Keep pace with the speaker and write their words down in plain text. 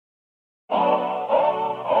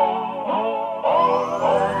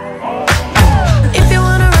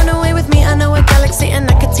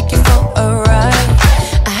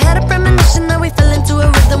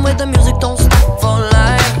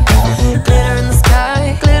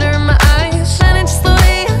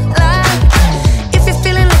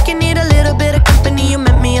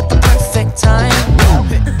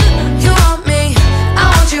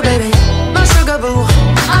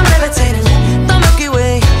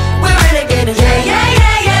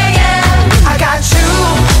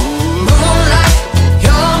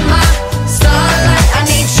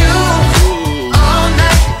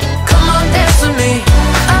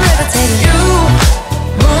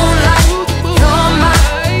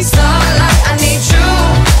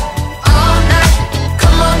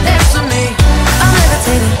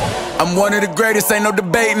one of the greatest, ain't no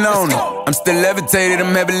debating on it. I'm still levitated,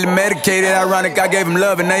 I'm heavily medicated. Ironic, I gave him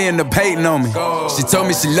love and they end up hating on me. She told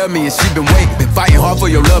me she loved me and she been waiting. Been fighting hard for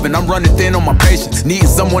your love and I'm running thin on my patience. Needing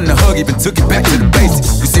someone to hug, even took it back to the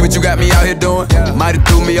basics. You see what you got me out here doing? Might have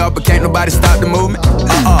threw me off, but can't nobody stop the movement.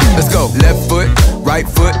 Let's go. Left foot, right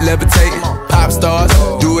foot, levitating. Pop stars,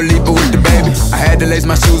 do a Lipa with the baby. I had to lace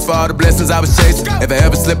my shoes for all the blessings I was chasing. If I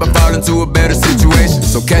ever slip, I fall into a better situation.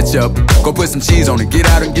 So catch up, go put some cheese on it, get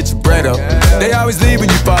out and get your bread up. They always leave when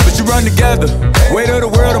you fall, but you run together. Weight of the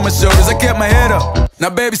world on my shoulders, I kept my head up. Now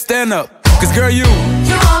baby, stand up, cause girl, you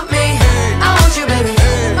want me, I want you, baby.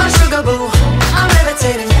 My sugar boo, I'm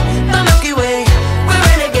levitating. The Milky Way, we're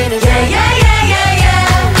renegading. Yeah, yeah, yeah, yeah,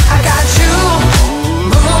 yeah. I got you,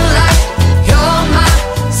 moonlight, you're my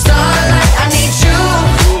starlight. I need you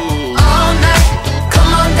all night.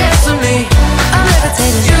 Come on, dance with me. I'm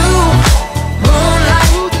levitating. You,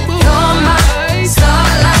 moonlight, you're my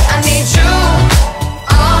starlight. I need you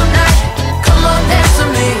all night. Come on, dance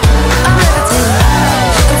with me. I'm levitating.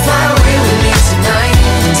 You can fly away with me tonight.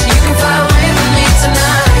 You can fly away with me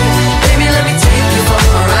tonight. Baby, let me take you for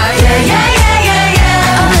a ride. Yeah, yeah, yeah, yeah,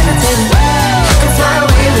 yeah. I'm levitating. You can fly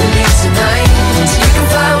away with me tonight. You can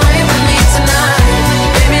fly away with me tonight.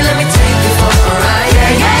 Baby, let me take you for a ride.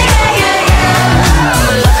 Yeah, yeah, yeah, yeah, yeah.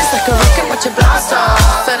 My love is like a rocket, watch it blast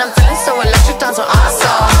off. And I'm feeling so electric, dance on our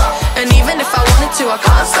song. And even if I wanted to, I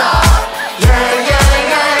can't stop. Yeah, yeah,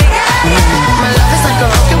 yeah, yeah. My love is like a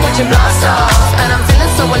rocket, watch it blast off. And I'm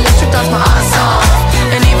feeling so electric, dance my ass off.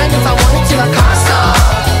 And even if I wanted to, I can't stop.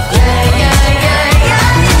 Yeah, yeah, yeah,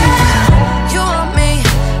 yeah. You want me,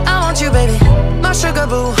 I want you, baby. My sugar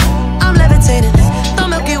boo, I'm levitating. The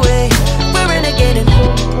Milky Way, we're renegading.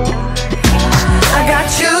 I got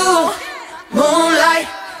you, moonlight,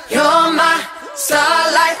 you're my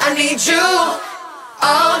starlight. I need you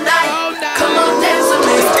all night. Come on, dance with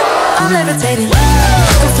me. I'm levitating.